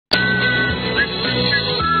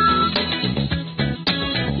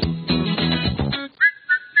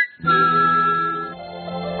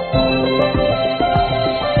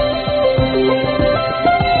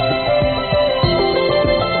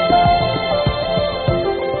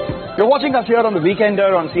watching us here on the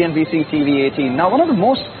Weekender on CNBC TV18. Now, one of the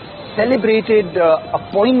most celebrated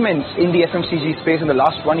appointments in the FMCG space in the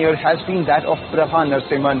last 1 year has been that of Prabha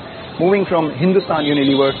Narasimhan, moving from Hindustan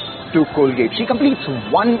Unilever to Colgate. She completes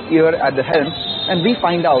 1 year at the helm, and we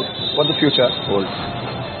find out what the future holds.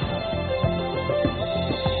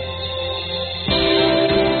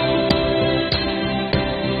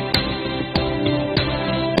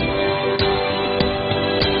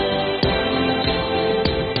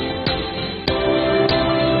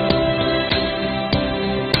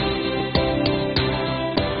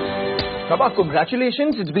 Prabha,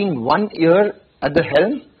 congratulations. It's been 1 year at the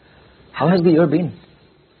helm. How has the year been?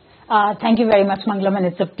 Thank you very much, Mangalam, and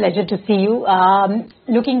it's a pleasure to see you.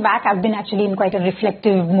 Looking back, I've been actually in quite a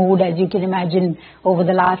reflective mood, as you can imagine, over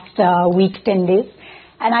the last week, 10 days.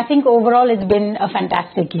 And I think overall it's been a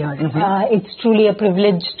fantastic year. It's truly a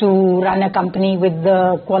privilege to run a company with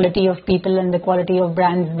the quality of people and the quality of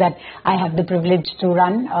brands that I have the privilege to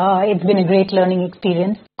run. It's been a great learning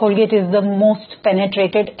experience. Colgate is the most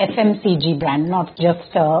penetrated FMCG brand, not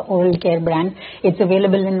just oral care brand. It's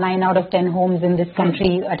available in 9 out of 10 homes in this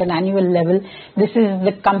country at an annual level. This is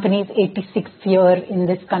the company's 86th year in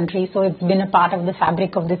this country, so it's been a part of the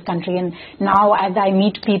fabric of this country. And now as I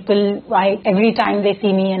meet people, every time they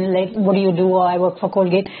see me and like, what do you do? Or I work for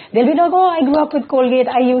Colgate. They'll be like, oh, I grew up with Colgate.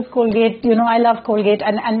 I use Colgate. You know, I love Colgate.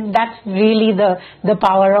 And that's really the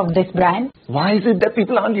power of this brand. Why is it that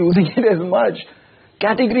people aren't using it as much?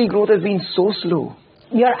 Category growth has been so slow.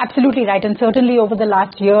 You're absolutely right. And certainly over the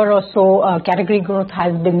last year or so, category growth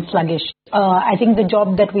has been sluggish. I think the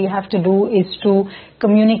job that we have to do is to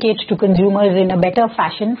communicate to consumers in a better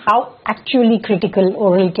fashion how actually critical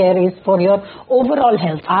oral care is for your overall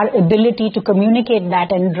health. Our ability to communicate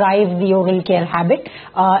that and drive the oral care habit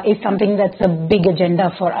is something that's a big agenda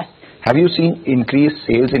for us. Have you seen increased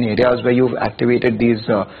sales in areas where you've activated these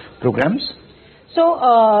programs?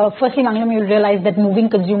 So, firstly, Mangalam, you'll realize that moving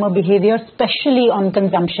consumer behavior, especially on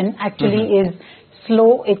consumption, actually is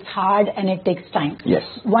slow, it's hard, and it takes time. Yes.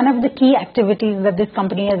 One of the key activities that this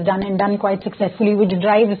company has done and done quite successfully, which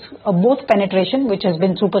drives both penetration, which has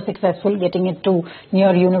been super successful, getting it to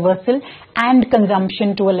near universal, and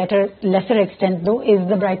consumption to a lesser extent, though, is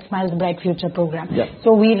the Bright Smiles, Bright Future program. Yeah.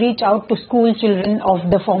 So we reach out to school children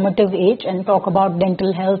of the formative age and talk about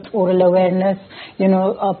dental health, oral awareness,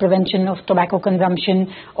 prevention of tobacco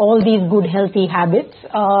consumption, all these good healthy habits,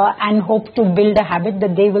 and hope to build a habit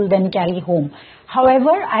that they will then carry home.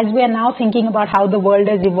 However, as we are now thinking about how the world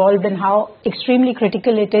has evolved and how extremely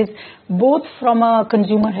critical it is, both from a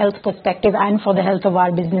consumer health perspective and for the health of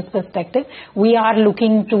our business perspective, we are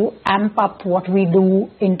looking to amp up what we do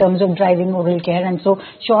in terms of driving oral care. And so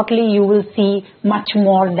shortly you will see much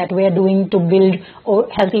more that we are doing to build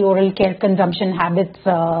healthy oral care consumption habits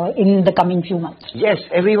in the coming few months. Yes,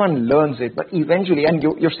 everyone learns it, but eventually, and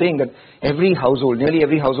you're saying that every household, nearly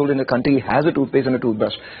every household in the country has a toothpaste and a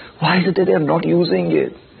toothbrush. Why is it that they are not using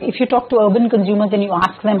it? If you talk to urban consumers and you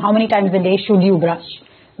ask them how many times a day should you brush,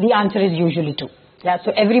 the answer is usually 2. Yeah,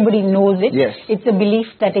 so everybody knows it. Yes. It's a belief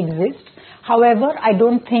that exists. However, I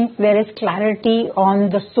don't think there is clarity on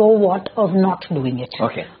the so what of not doing it.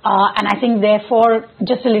 Okay. And I think therefore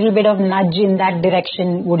just a little bit of nudge in that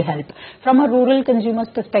direction would help. From a rural consumer's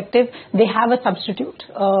perspective, they have a substitute,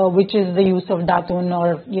 which is the use of datun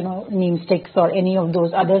or, neem sticks or any of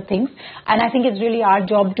those other things. And I think it's really our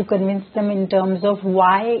job to convince them in terms of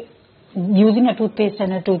why using a toothpaste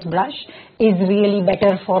and a toothbrush is really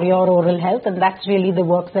better for your oral health, and that's really the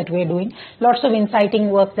work that we're doing. Lots of inciting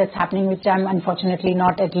work that's happening, which I'm unfortunately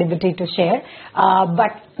not at liberty to share,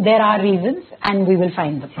 but there are reasons and we will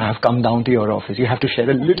find them. I have come down to your office. You have to share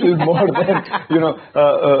a little more than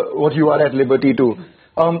what you are at liberty to.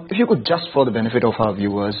 If you could, just for the benefit of our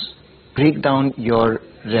viewers, break down your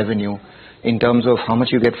revenue in terms of how much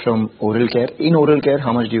you get from oral care. In oral care,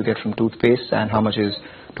 how much do you get from toothpaste and how much is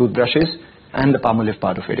toothbrushes, and the Palmolive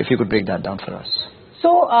part of it, if you could break that down for us.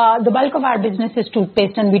 So the bulk of our business is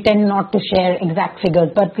toothpaste, and we tend not to share exact figures,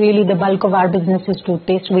 but really the bulk of our business is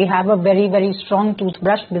toothpaste. We have a very, very strong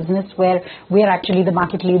toothbrush business where we are actually the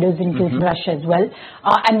market leaders in toothbrush as well.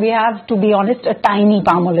 And we have, to be honest, a tiny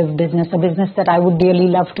Palmolive business, a business that I would dearly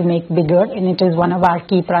love to make bigger, and it is one of our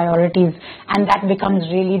key priorities. And that becomes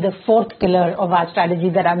really the 4th pillar of our strategy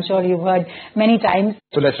that I'm sure you've heard many times.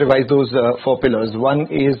 So let's revise those 4 pillars. One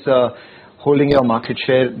is holding your market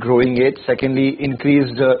share, growing it. Secondly,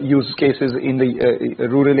 increased use cases in the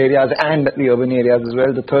rural areas and the urban areas as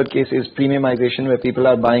well. The third case is premiumization, where people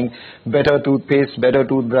are buying better toothpaste, better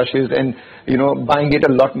toothbrushes, and buying it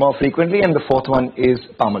a lot more frequently. And the fourth one is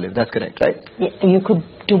Palmolive. That's correct, right? Yeah, you could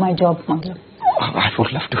do my job, Mangalam. I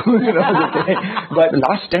would love to, but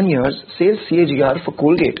last 10 years, sales CAGR for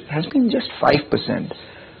Colgate has been just 5%.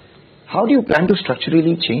 How do you plan to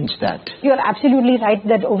structurally change that? You're absolutely right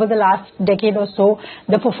that over the last decade or so,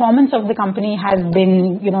 the performance of the company has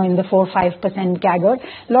been, in the 4-5% CAGR.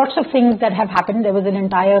 Lots of things that have happened. There was an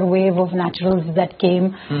entire wave of naturals that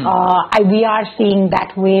came. We are seeing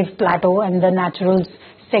that wave plateau, and the naturals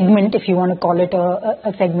segment, if you want to call it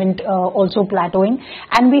a segment, also plateauing.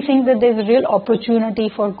 And we think that there's a real opportunity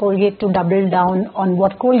for Colgate to double down on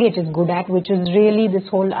what Colgate is good at, which is really this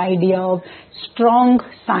whole idea of strong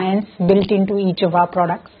science built into each of our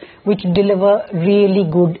products, which deliver really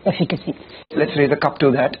good efficacy. Let's raise a cup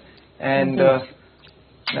to that. And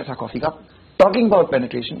that's our coffee cup. Talking about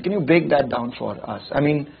penetration, can you break that down for us? I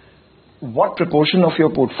mean, what proportion of your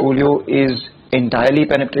portfolio is entirely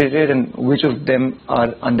penetrated and which of them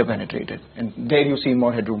are under-penetrated? And there you see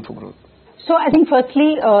more headroom for growth. So I think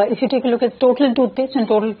firstly, if you take a look at total toothpaste and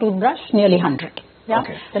total toothbrush, nearly 100. Yeah.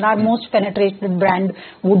 Okay. Then our most penetrated brand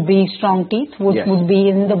would be Strong Teeth, would be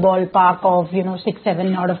in the ballpark of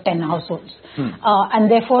 6-7 out of 10 households. And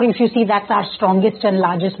therefore, if you see that's our strongest and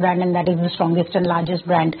largest brand, and that is the strongest and largest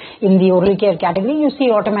brand in the oral care category, you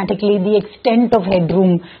see automatically the extent of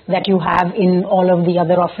headroom that you have in all of the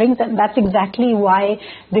other offerings. And that's exactly why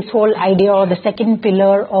this whole idea, or the second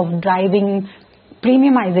pillar of driving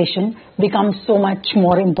premiumization, becomes so much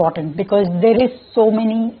more important, because there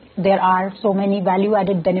are so many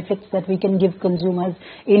value-added benefits that we can give consumers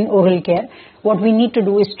in oral care. What we need to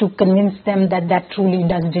do is to convince them that that truly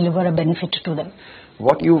does deliver a benefit to them.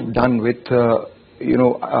 What you've done with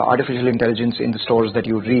artificial intelligence in the stores that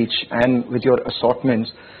you reach and with your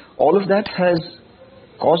assortments, all of that has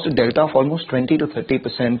caused a delta of almost 20 to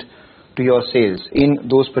 30% to your sales in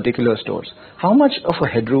those particular stores. How much of a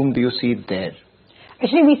headroom do you see there?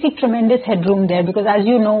 Actually, we see tremendous headroom there, because as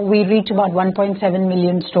you know, we reach about 1.7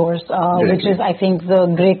 million stores, which is, I think, the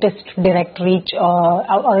greatest direct reach,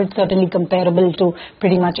 or it's certainly comparable to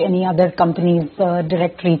pretty much any other company's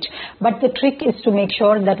direct reach. But the trick is to make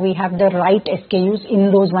sure that we have the right SKUs in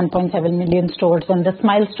those 1.7 million stores. And the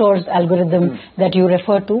Smile Stores algorithm that you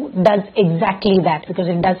refer to does exactly that, because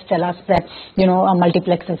it does tell us that, a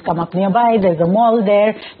multiplex has come up nearby, there's a mall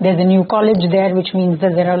there, there's a new college there, which means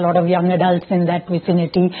that there are a lot of young adults in that vicinity.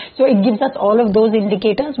 So it gives us all of those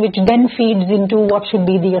indicators, which then feeds into what should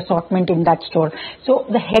be the assortment in that store. So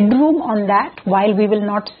the headroom on that, while we will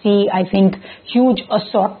not see, I think, huge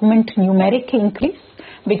assortment numeric increase,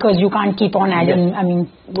 because you can't keep on adding, I mean,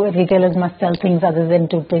 retailers must sell things other than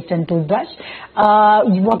toothpaste and toothbrush.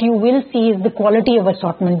 What you will see is the quality of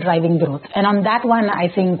assortment driving growth. And on that one, I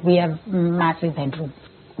think we have massive headroom.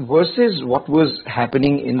 Versus what was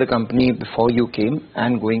happening in the company before you came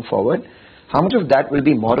and going forward, how much of that will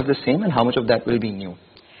be more of the same and how much of that will be new?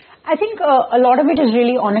 I think a lot of it is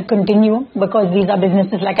really on a continuum, because these are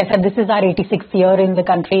businesses, like I said, this is our 86th year in the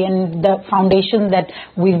country, and the foundation that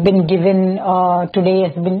we've been given today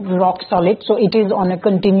has been rock solid. So it is on a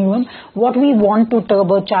continuum. What we want to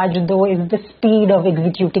turbocharge, though, is the speed of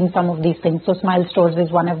executing some of these things. So Smile Stores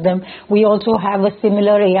is one of them. We also have a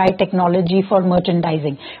similar AI technology for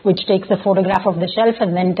merchandising, which takes a photograph of the shelf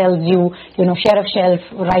and then tells you, share of shelf,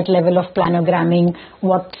 right level of planogramming,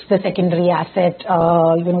 what's the secondary asset,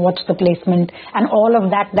 what's the placement, and all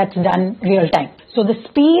of that's done real time. So the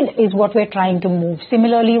speed is what we're trying to move.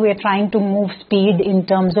 Similarly, we're trying to move speed in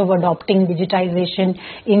terms of adopting digitization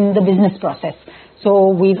in the business process.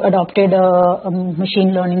 So we've adopted a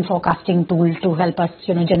machine learning forecasting tool to help us,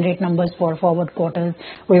 generate numbers for forward quarters.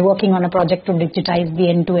 We're working on a project to digitize the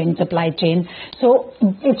end-to-end supply chain. So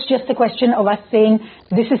it's just a question of us saying,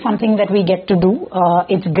 this is something that we get to do.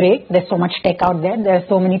 It's great. There's so much tech out there. There are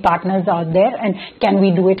so many partners out there. And can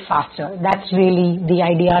we do it faster? That's really the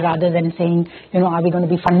idea, rather than saying, are we going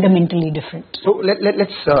to be fundamentally different? So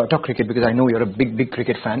let's talk cricket, because I know you're a big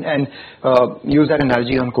cricket fan, and use that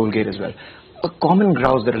analogy on Colgate as well. A common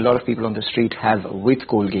grouse that a lot of people on the street have with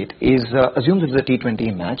Colgate is, assume this is a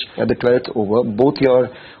T20 match. At the 12th over, both your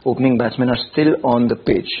opening batsmen are still on the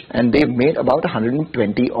pitch, and they've made about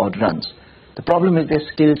 120 odd runs. The problem is they're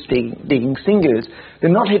still taking singles.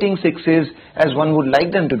 They're not hitting sixes as one would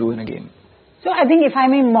like them to do in a game. So I think, if I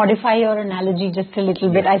may modify your analogy just a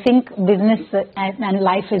little bit, I think business and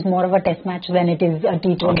life is more of a test match than it is a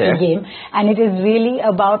T20 game. And it is really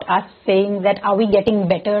about us saying that, are we getting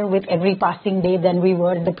better with every passing day than we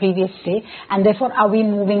were the previous day? And therefore, are we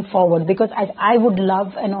moving forward? Because I would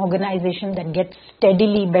love an organization that gets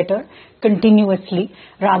steadily better continuously,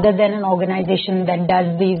 rather than an organization that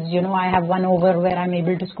does these, I have one over where I'm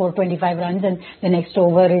able to score 25 runs and the next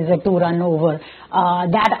over is a 2-run over.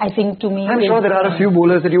 That, I think, to me... I'm sure there are a few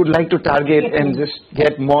bowlers that you would like to target and just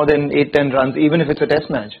get more than 8-10 runs, even if it's a test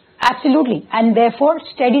match. Absolutely. And therefore,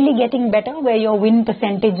 steadily getting better, where your win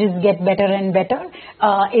percentages get better and better,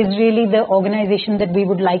 is really the organization that we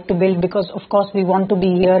would like to build, because, of course, we want to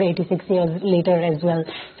be here 86 years later as well.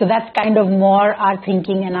 So that's kind of more our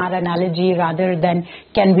thinking and our analogy, rather than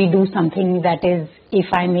can we do something that is, if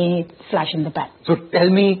I may, flash in the pan. So tell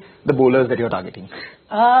me the bowlers that you're targeting.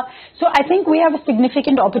 So I think we have a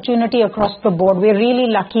significant opportunity across the board. We're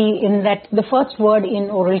really lucky in that the first word in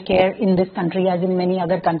oral care in this country, as in many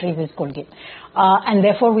other countries, is Colgate. And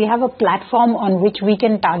therefore we have a platform on which we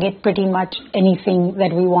can target pretty much anything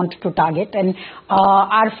that we want to target. And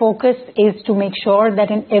our focus is to make sure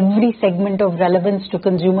that in every segment of relevance to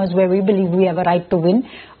consumers where we believe we have a right to win,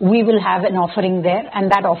 we will have an offering there,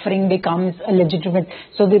 and that offering becomes a legitimate.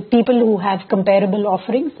 So the people who have comparable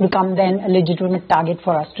offerings become then a legitimate target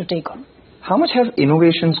for us to take on. How much have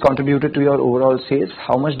innovations contributed to your overall sales?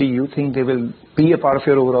 How much do you think they will be a part of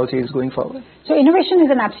your overall sales going forward? So innovation is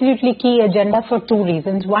an absolutely key agenda for two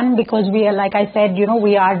reasons. One, because we are, like I said,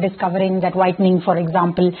 we are discovering that whitening, for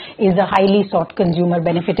example, is a highly sought consumer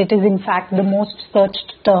benefit. It is in fact the most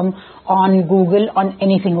searched term on Google on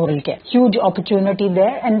anything oral care. Huge opportunity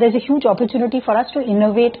there, and there's a huge opportunity for us to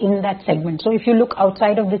innovate in that segment. So if you look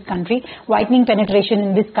outside of this country, whitening penetration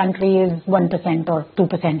in this country is 1% or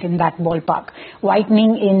 2%, in that ballpark.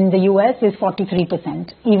 Whitening in the US is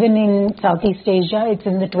 43%. Even in Southeast Asia, it's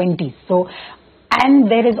in the 20s. So,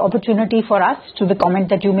 and there is opportunity for us, to the comment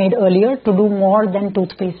that you made earlier, to do more than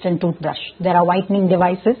toothpaste and toothbrush. There are whitening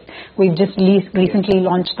devices. We've just recently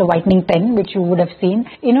launched the whitening pen, which you would have seen.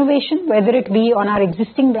 Innovation, whether it be on our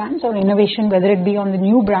existing brands or innovation, whether it be on the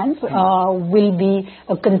new brands, will be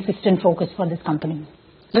a consistent focus for this company.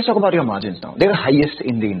 Let's talk about your margins now. They're highest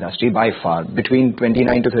in the industry by far, between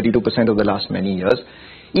 29 to 32% of the last many years.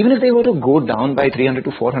 Even if they were to go down by 300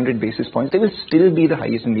 to 400 basis points, they will still be the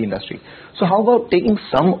highest in the industry. So how about taking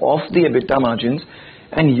some of the EBITDA margins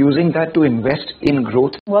and using that to invest in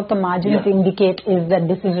growth? What the margins indicate is that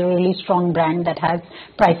this is a really strong brand that has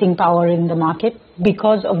pricing power in the market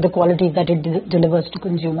because of the quality that it delivers to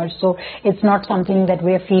consumers. So it's not something that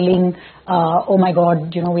we're feeling, oh my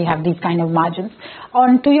God, we have these kind of margins.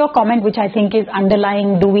 On to your comment, which I think is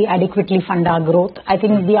underlying, do we adequately fund our growth? I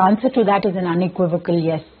think the answer to that is an unequivocal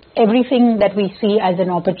yes. Everything that we see as an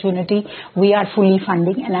opportunity, we are fully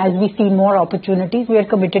funding, and as we see more opportunities, we are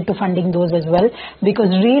committed to funding those as well,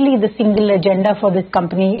 because really the single agenda for this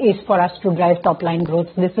company is for us to drive top line growth.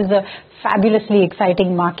 This is a fabulously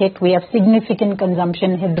exciting market. We have significant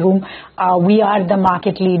consumption headroom. We are the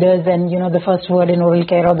market leaders, and the first word in oral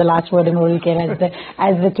care or the last word in oral care,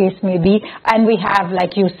 as the case may be. And we have,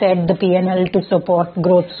 like you said, the P&L to support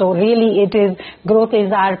growth. So really, growth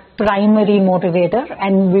is our primary motivator,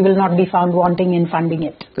 and we will not be found wanting in funding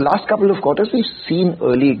it. The last couple of quarters, we've seen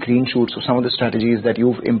early green shoots of some of the strategies that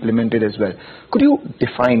you've implemented as well. Could you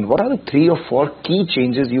define what are the 3 or 4 key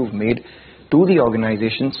changes you've made to the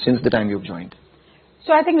organization since the time you've joined?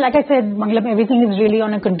 So I think, like I said, Mangalam, everything is really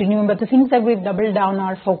on a continuum, but the things that we've doubled down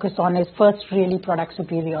our focus on is first really product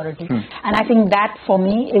superiority. And I think that for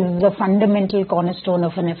me is the fundamental cornerstone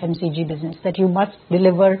of an FMCG business, that you must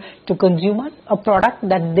deliver to consumers a product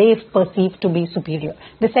that they perceive to be superior.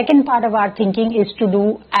 The second part of our thinking is to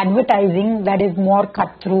do advertising that is more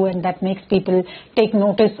cut through and that makes people take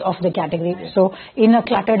notice of the category. So in a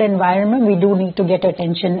cluttered environment, we do need to get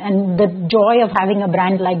attention, and the joy of having a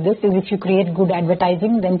brand like this is if you create good advertising,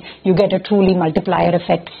 then you get a truly multiplier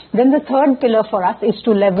effect. Then the third pillar for us is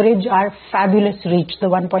to leverage our fabulous reach, the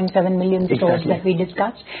 1.7 million stores that we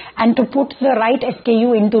discussed, and to put the right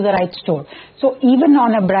SKU into the right store. So even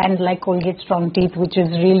on a brand like Colgate Strong Teeth, which is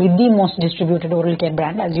really the most distributed oral care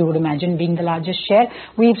brand, as you would imagine, being the largest share,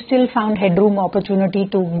 we've still found headroom opportunity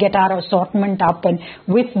to get our assortment up. And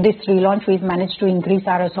with this relaunch, we've managed to increase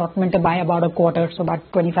our assortment by about a quarter, so about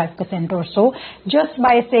 25% or so, just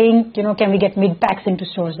by saying, can we get mid-packs into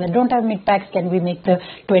stores that don't have mid-packs? Can we make the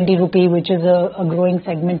 20 rupee, which is a growing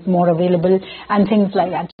segment, more available, and things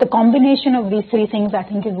like that. The combination of these 3 things, I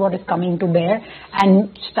think, is what is coming to bear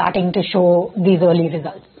and starting to show these early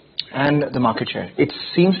results. And the market share, it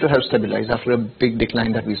seems to have stabilized after a big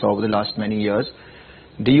decline that we saw over the last many years.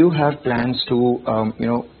 Do you have plans to,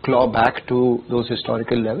 claw back to those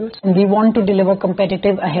historical levels? We want to deliver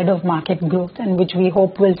competitive ahead of market growth, and which we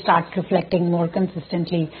hope will start reflecting more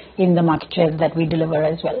consistently in the market shares that we deliver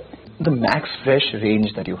as well. The Max Fresh range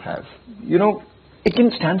that you have, it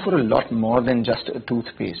can stand for a lot more than just a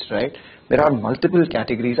toothpaste, right? There are multiple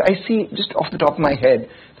categories. I see, just off the top of my head,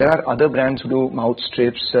 there are other brands who do mouth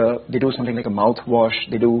strips. They do something like a mouthwash.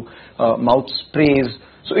 They do mouth sprays.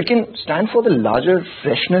 So it can stand for the larger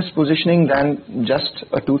freshness positioning than just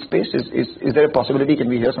a toothpaste. Is there a possibility? Can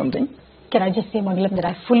we hear something? Can I just say, Mangalam, that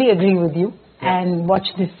I fully agree with you and watch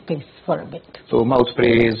this space for a bit. So mouth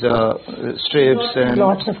sprays, strips, and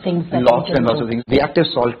lots of things. Lots of things. The active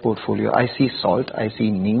salt portfolio. I see salt. I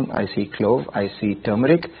see neem. I see clove. I see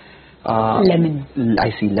turmeric. Lemon.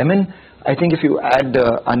 I see lemon. I think if you add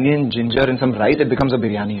onion, ginger, and some rice, it becomes a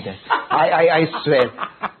biryani there. I swear.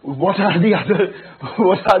 What are the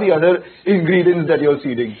other ingredients that you're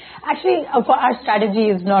seeding? Actually, our strategy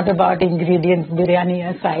is not about ingredients, biryani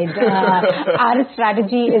aside. Our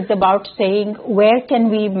strategy is about saying where can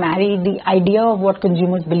we marry the idea of what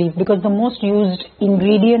consumers believe, because the most used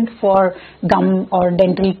ingredient for gum or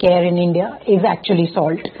dental care in India is actually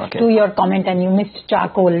salt. Okay. To your comment, and you missed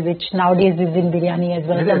charcoal, which nowadays is in biryani as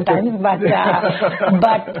well sometimes,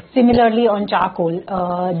 but similarly on charcoal,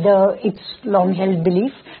 it's long held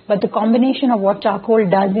belief, but the combination of what charcoal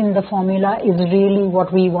does in the formula is really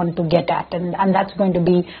what we want to get at, and that's going to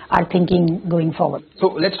be our thinking going forward. So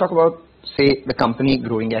let's talk about, say, the company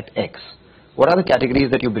growing at X. What are the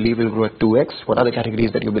categories that you believe will grow at 2X? What are the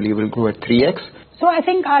categories that you believe will grow at 3X? So I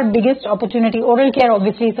think our biggest opportunity, oral care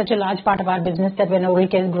obviously is such a large part of our business that when oral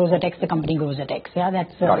care grows at X, the company grows at X. Yeah,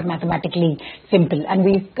 that's mathematically simple. And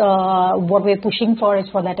what we're pushing for is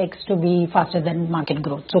for that X to be faster than market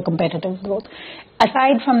growth, so competitive growth.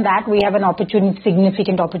 Aside from that, we have an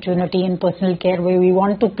significant opportunity in personal care where we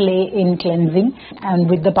want to play in cleansing and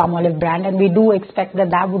with the Palmolive brand, and we do expect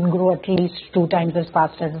that would grow at least 2 times as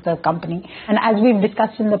fast as the company. And as we've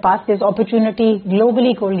discussed in the past, there's opportunity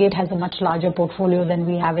globally. Colgate has a much larger portfolio than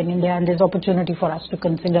we have in India, and there's opportunity for us to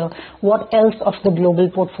consider what else of the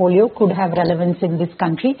global portfolio could have relevance in this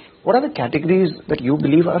country. What are the categories that you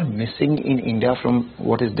believe are missing in India from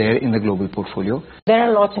what is there in the global portfolio? There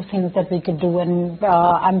are lots of things that we could do, and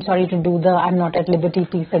I'm sorry to do the I'm not at liberty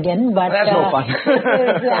piece again, but that's no fun.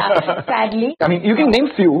 Sadly. I mean, you can name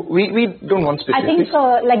few. We don't want specifics. I think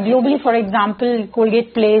like globally, for example,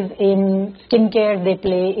 Colgate plays in skincare, they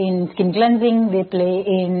play in skin cleansing, they play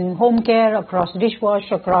in home care, across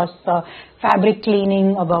dishwash, across fabric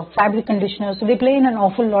cleaning, about fabric conditioners. So they play in an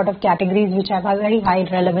awful lot of categories which have a very high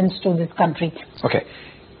relevance to this country. Okay.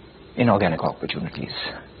 Inorganic opportunities.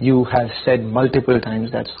 You have said multiple times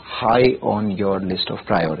that's high on your list of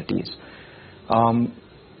priorities.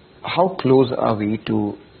 How close are we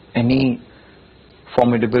to any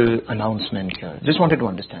formidable announcement here? Just wanted to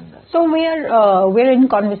understand that. So we're in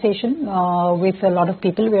conversation with a lot of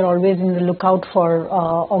people. We're always in the lookout for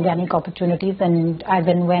organic opportunities, and as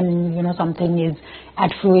and when something is at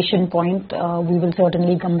fruition point, we will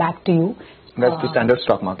certainly come back to you. That's the standard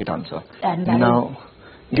stock market answer. And now,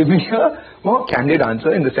 give me a more candid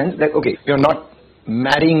answer in the sense that, okay, you're not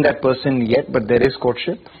marrying that person yet, but there is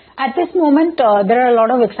courtship. At this moment, there are a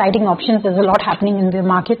lot of exciting options. There's a lot happening in the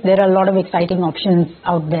market. There are a lot of exciting options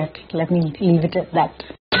out there. Let me leave it at that.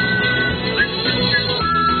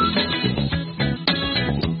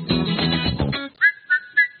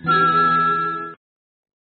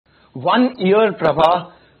 One year,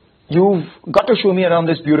 Prabha, you've got to show me around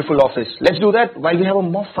this beautiful office. Let's do that while we have a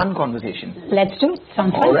more fun conversation. Let's do it.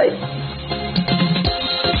 Sounds fun. All right.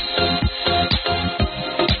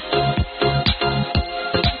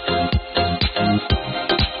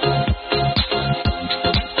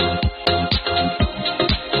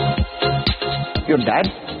 Your dad,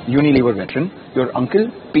 Unilever veteran. Your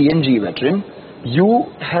uncle, P&G veteran. You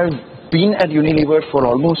have been at Unilever for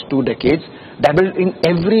almost 2 decades, dabbled in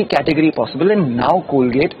every category possible, and now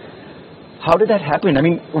Colgate. How did that happen? I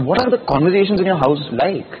mean, what are the conversations in your house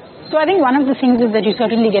like? So I think one of the things is that you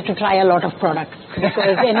certainly get to try a lot of products,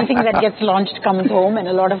 because anything that gets launched comes home, and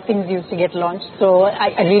a lot of things used to get launched. So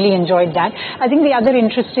I really enjoyed that. I think the other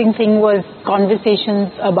interesting thing was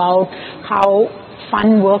conversations about how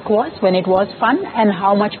fun work was when it was fun and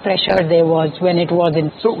how much pressure there was when it wasn't.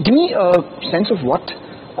 So give me a sense of what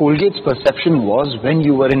Colgate's perception was when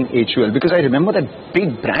you were in HUL, because I remember that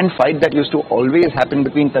big brand fight that used to always happen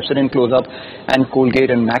between Pepsodent Close-Up and Colgate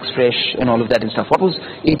and Max Fresh and all of that and stuff. What was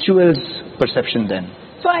HUL's perception then?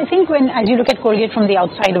 So I think as you look at Colgate from the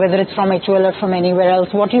outside, whether it's from HUL or from anywhere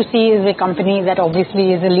else, what you see is a company that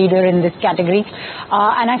obviously is a leader in this category.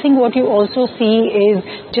 And I think what you also see is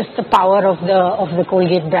just the power of the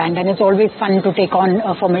Colgate brand, and it's always fun to take on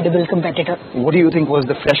a formidable competitor. What do you think was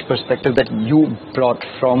the fresh perspective that you brought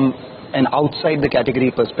from an outside the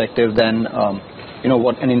category perspective than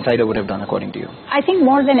what an insider would have done according to you? I think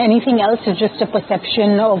more than anything else, it's just a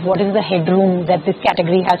perception of what is the headroom that this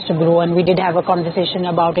category has to grow. And we did have a conversation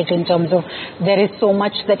about it in terms of there is so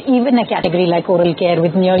much that even a category like oral care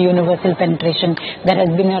with near universal penetration that has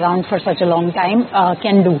been around for such a long time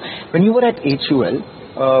can do. When you were at HUL,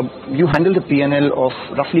 you handled a P&L of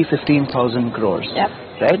roughly 15,000 crores, Yep.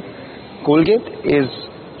 right? Colgate is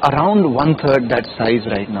around 1/3 that size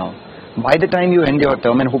right now. By the time you end your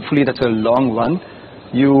term, and hopefully that's a long one,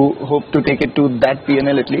 you hope to take it to that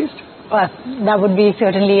P&L at least? Well, that would be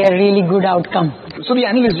certainly a really good outcome. So the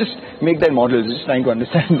analysts just make their models, just trying to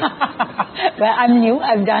understand. Well, I'm new.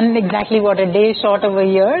 I've done exactly what, a day short of a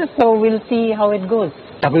year, so we'll see how it goes.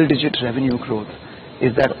 Double-digit revenue growth,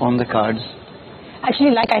 is that on the cards?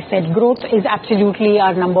 Actually, like I said, growth is absolutely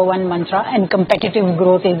our number one mantra, and competitive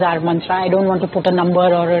growth is our mantra. I don't want to put a number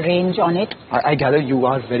or a range on it. I gather you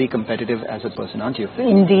are very competitive as a person, aren't you?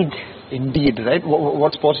 Indeed. Indeed, right?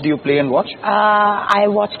 What sports do you play and watch? I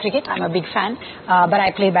watch cricket. I'm a big fan. But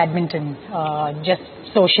I play badminton just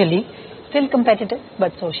socially. Still competitive,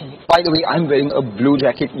 but socially. By the way, I'm wearing a blue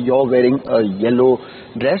jacket. You're wearing a yellow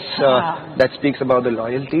dress. That speaks about the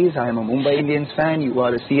loyalties. I am a Mumbai Indians fan. You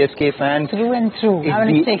are a CSK fan. Through and through. I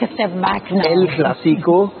want to take a step back now. El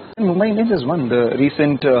Clasico. Mumbai Indians has won the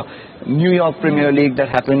recent New York Premier League that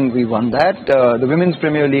happened. We won that. The Women's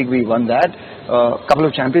Premier League, we won that. Couple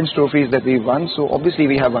of Champions trophies that we won. So obviously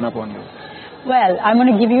we have one up on you. Well, I'm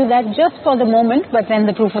going to give you that just for the moment, but then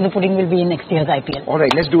the proof of the pudding will be in next year's IPL. All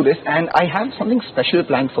right, let's do this. And I have something special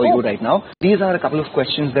planned for you right now. These are a couple of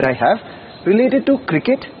questions that I have related to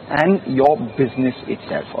cricket and your business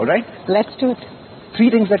itself. All right? Let's do it.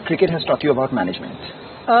 3 things that cricket has taught you about management.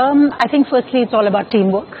 I think firstly, it's all about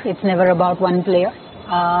teamwork. It's never about one player.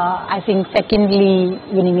 I think secondly,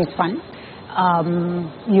 winning is fun.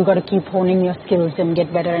 You got to keep honing your skills and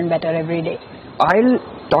get better and better every day. I'll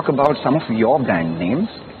talk about some of your brand names,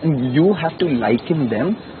 and you have to liken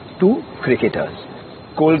them to cricketers.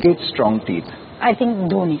 Colgate Strong Teeth. I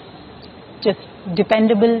think Dhoni. Just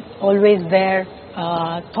dependable, always there,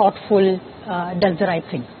 thoughtful, does the right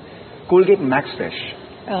thing. Colgate Max Fresh.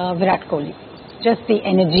 Virat Kohli. Just the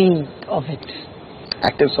energy of it.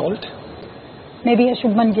 Active Salt. Maybe a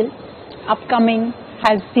Shubman Gill. Upcoming,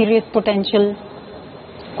 has serious potential.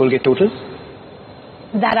 Colgate Total.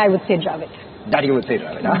 That I would say Dravid. That you would say,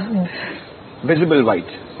 Dravid, huh? Visible White,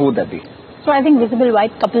 who would that be? So I think Visible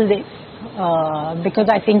White, Kapil Dev, because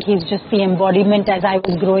I think he's just the embodiment as I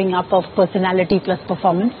was growing up of personality plus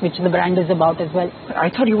performance, which the brand is about as well.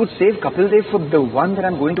 I thought you would save Kapil Dev for the one that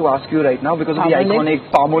I'm going to ask you right now because of the iconic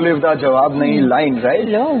Palmolive da jawab nahi line, right?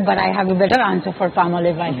 No, but I have a better answer for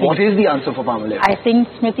Palmolive, I think. What is the answer for Palmolive? I think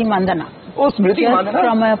Smriti Mandhana. Oh, Smriti Mandhana? Just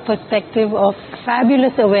from a perspective of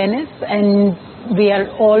fabulous awareness, and we are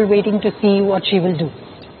all waiting to see what she will do.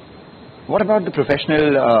 What about the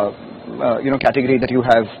professional, category that you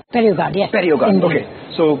have? Perioguard, yes. Perioguard, indeed. okay.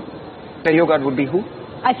 So, Perioguard would be who?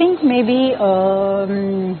 I think maybe,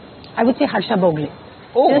 I would say Harsha Bogle.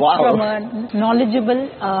 Oh, just wow. From a knowledgeable,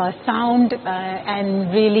 sound,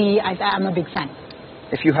 and really, I'm a big fan.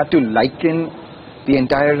 If you had to liken the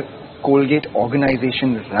entire Colgate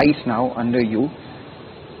organization right now under you,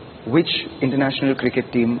 which international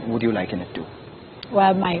cricket team would you liken it to?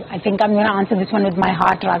 Well, I think I'm going to answer this one with my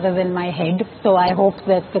heart rather than my head. So I hope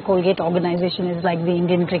that the Colgate organization is like the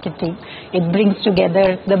Indian cricket team. It brings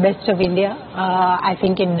together the best of India. I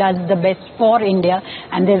think it does the best for India,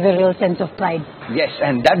 and there's a real sense of pride. Yes,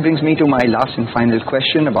 and that brings me to my last and final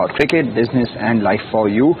question about cricket, business and life for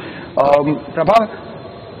you. Prabha,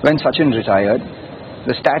 when Sachin retired,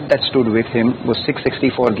 the stat that stood with him was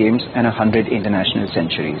 664 games and 100 international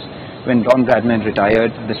centuries. When Don Bradman retired,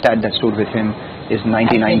 the stat that stood with him is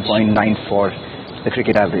 99.94, the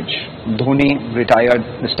cricket average. Dhoni retired,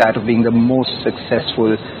 the stat of being the most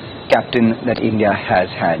successful captain that India has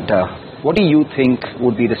had. What do you think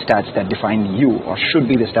would be the stats that define you, or should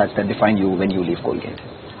be the stats that define you when you leave Colgate?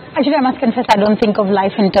 Actually, I must confess, I don't think of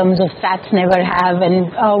life in terms of stats, never have. And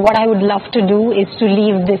what I would love to do is to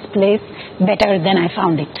leave this place better than I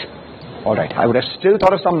found it. All right. I would have still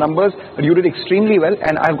thought of some numbers, but you did extremely well.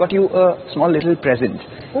 And I've got you a small little present.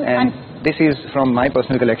 Oh, and this is from my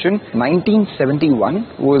personal collection.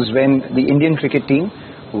 1971 was when the Indian cricket team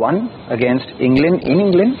won against England in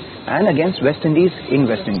England and against West Indies in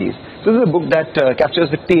West Indies. So this is a book that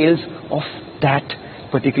captures the tales of that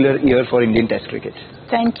particular year for Indian Test cricket.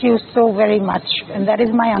 Thank you so very much. And that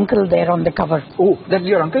is my uncle there on the cover. Oh, that's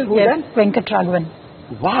your uncle? Who's yes, that? Venkat Raghavan.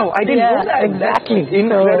 Wow, I didn't know that. Exactly. That's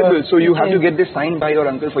incredible. So you have to get this signed by your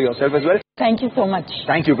uncle for yourself as well. Thank you so much.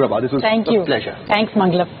 Thank you, Prabha. This was a pleasure. Thanks,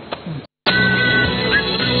 Mangalam.